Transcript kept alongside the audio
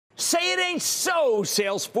Say it ain't so,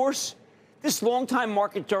 Salesforce. This longtime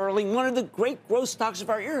market darling, one of the great growth stocks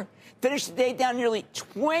of our era, finished the day down nearly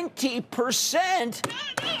 20%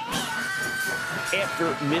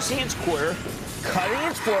 after missing its quarter, cutting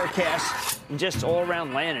its forecast, and just all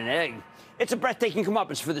around laying an egg. It's a breathtaking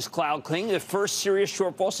comeuppance for this cloud king, the first serious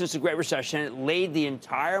shortfall since the Great Recession. It laid the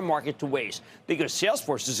entire market to waste because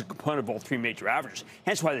Salesforce is a component of all three major averages.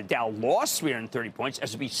 Hence why the Dow lost 330 points,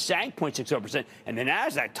 S&P sank 0.60%, and the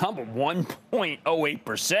Nasdaq tumbled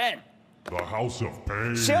 1.08%. The House of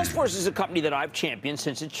Pain. Salesforce is a company that I've championed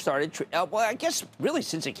since it started, well, I guess really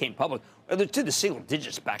since it came public, to the single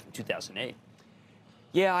digits back in 2008.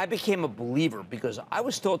 Yeah, I became a believer because I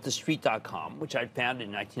was still at TheStreet.com, which I'd founded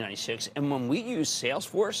in 1996, and when we used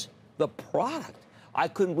Salesforce, the product, I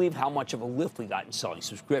couldn't believe how much of a lift we got in selling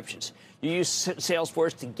subscriptions. You use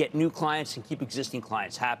Salesforce to get new clients and keep existing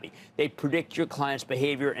clients happy. They predict your clients'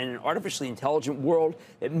 behavior in an artificially intelligent world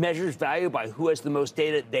that measures value by who has the most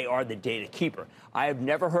data. They are the data keeper. I have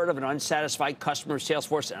never heard of an unsatisfied customer of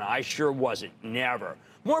Salesforce, and I sure wasn't. Never.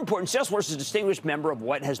 More important, Salesforce is a distinguished member of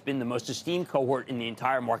what has been the most esteemed cohort in the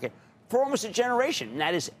entire market for almost a generation, and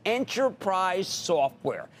that is enterprise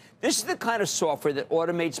software. This is the kind of software that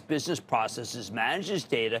automates business processes, manages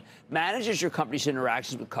data, manages your company's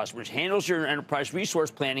interactions with customers, handles your enterprise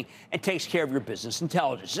resource planning, and takes care of your business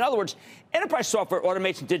intelligence. In other words, enterprise software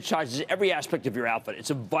automates and digitizes every aspect of your outfit.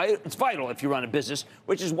 It's vital if you run a business,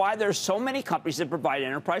 which is why there are so many companies that provide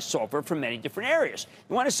enterprise software for many different areas.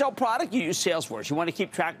 You want to sell product, you use Salesforce. You want to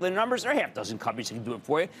keep track of the numbers, there are half dozen companies that can do it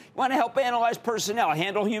for you. You want to help analyze personnel,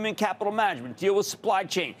 handle human capital management, deal with supply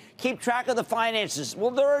chain, keep track of the finances.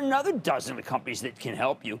 Well, there are another dozen of companies that can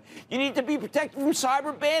help you. You need to be protected from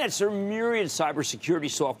cyber bandits. There are myriad cybersecurity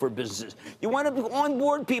software businesses. You want to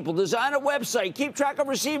onboard people, design a website, keep track of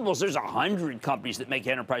receivables. There's 100 companies that make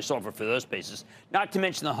enterprise software for those spaces, not to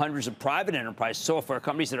mention the hundreds of private enterprise software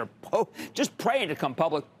companies that are just praying to come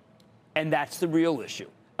public. And that's the real issue.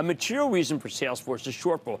 A material reason for Salesforce's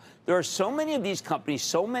shortfall. There are so many of these companies,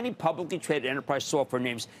 so many publicly traded enterprise software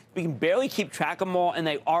names, we can barely keep track of them all, and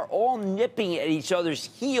they are all nipping at each other's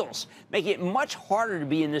heels, making it much harder to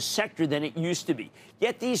be in this sector than it used to be.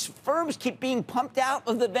 Yet these firms keep being pumped out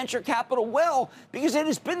of the venture capital well because it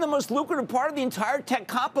has been the most lucrative part of the entire tech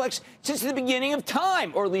complex since the beginning of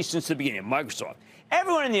time, or at least since the beginning of Microsoft.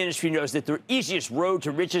 Everyone in the industry knows that the easiest road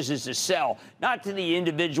to riches is to sell, not to the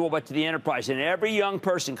individual, but to the enterprise. And every young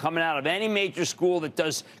person coming out of any major school that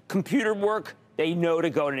does computer work, they know to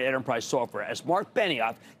go to enterprise software. As Mark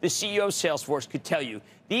Benioff, the CEO of Salesforce, could tell you,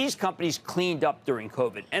 these companies cleaned up during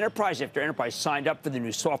COVID. Enterprise after enterprise signed up for the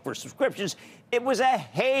new software subscriptions. It was a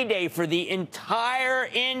heyday for the entire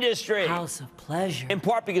industry. House of pleasure. In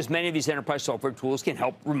part because many of these enterprise software tools can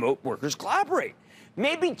help remote workers collaborate.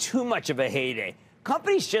 Maybe too much of a heyday.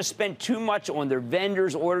 Companies just spend too much on their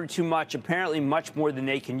vendors, order too much, apparently much more than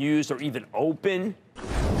they can use or even open.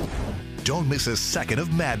 Don't miss a second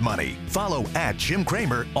of Mad Money. Follow @Jim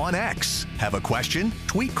Cramer on X. Have a question?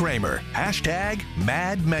 Tweet Cramer.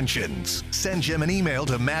 #MadMentions. Send Jim an email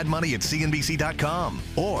to madmoney@cnbc.com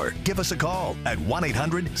or give us a call at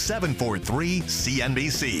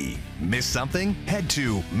 1-800-743-CNBC. Miss something? Head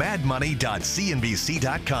to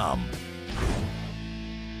madmoney.cnbc.com.